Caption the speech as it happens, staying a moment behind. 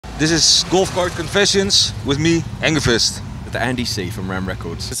This is Golf Cart Confessions with me, Angerfist. With Andy C from Ram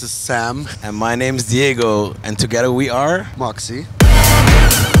Records. This is Sam. And my name's Diego, and together we are Moksi.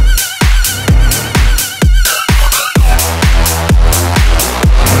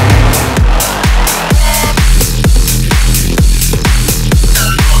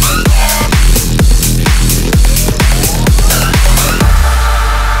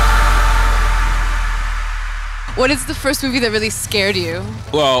 What is the first movie that really scared you?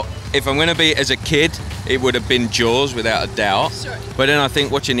 Well, if I'm going to be as a kid, it would have been Jaws without a doubt. Sure. But then I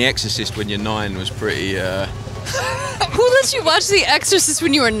think watching The Exorcist when you're 9 was pretty... Who let you watch The Exorcist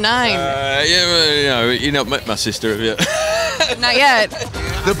when you were 9? yeah, you know, met my sister, have you? Not yet.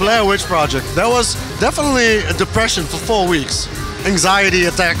 The Blair Witch Project. That was definitely a depression for 4 weeks. Anxiety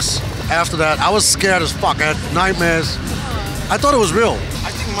attacks after that. I was scared as fuck. I had nightmares. I thought it was real.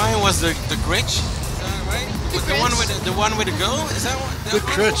 I think mine was the Grinch. The one with the girl? Is that one? The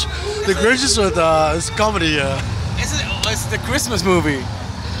Grinch. The Grinch is with it's comedy. It's the Christmas movie.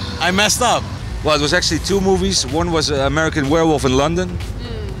 I messed up. Well, it was actually 2 movies. One was American Werewolf in London.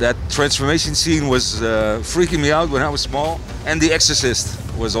 That transformation scene was freaking me out when I was small. And The Exorcist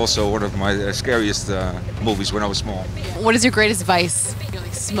was also one of my scariest movies when I was small. What is your greatest vice?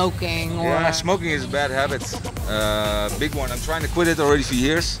 Like smoking or... Yeah, smoking is a bad habit. Big one. I'm trying to quit it already for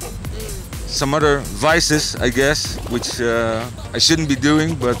years. Some other vices, I guess, which I shouldn't be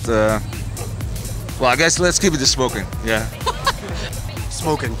doing, but well, I guess let's keep it to smoking. Yeah.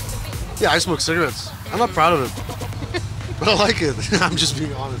 Smoking. Yeah, I smoke cigarettes. I'm not proud of it, but I like it. I'm just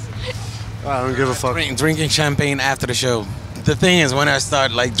being honest. I don't give a fuck. Drinking champagne after the show. The thing is, when I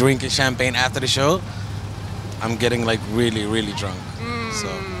start like drinking champagne after the show, I'm getting like really, really drunk. So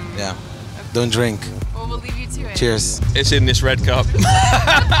yeah, don't drink. Well, we'll leave you to it. Cheers. It's in this red cup.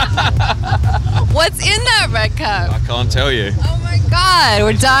 What's in that red cup? I can't tell you. Oh my god,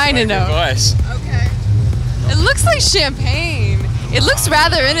 we're dying to know. Advice. Okay. It looks like champagne. It looks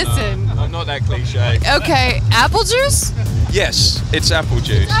rather innocent. I'm not that cliche. Okay, apple juice? Yes, it's apple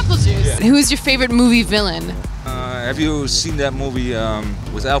juice. Apple juice. Yeah. Who's your favorite movie villain? Have you seen that movie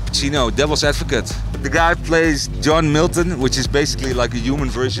with Al Pacino, Devil's Advocate? The guy plays John Milton, which is basically like a human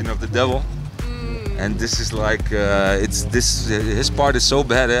version of the devil. And this is like, his part is so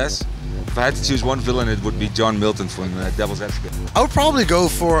badass. If I had to choose one villain, it would be John Milton from Devil's Advocate. I would probably go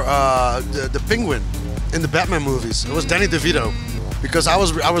for the Penguin in the Batman movies. It was Danny DeVito, because I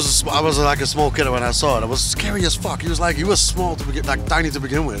was like a small kid when I saw it. It was scary as fuck. He was small to begin, like tiny to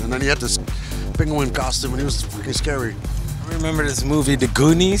begin with, and then he had this penguin costume, and he was freaking scary. I remember this movie, The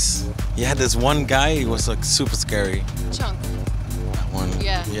Goonies. You had this one guy. He was like super scary. Chunk. That one.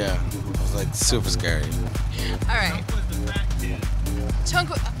 Yeah. Yeah. It was like super scary. All right. Chunk.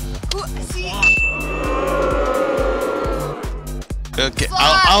 See. Okay,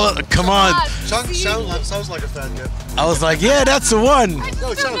 I'll come on. Chunk sounds like a fat kid. I was like, yeah, that's the one. I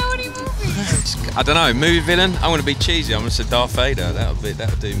just don't know any movies. I don't know, movie villain? I want to be cheesy. I'm going to say Darth Vader. That'll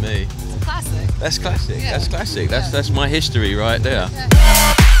do me. It's classic. That's classic. Yeah. That's classic. That's my history right there. No,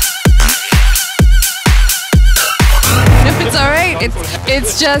 it's all right.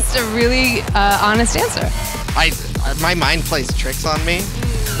 It's just a really honest answer. My mind plays tricks on me,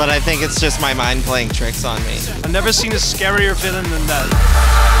 but I think it's just my mind playing tricks on me. I've never seen a scarier villain than that.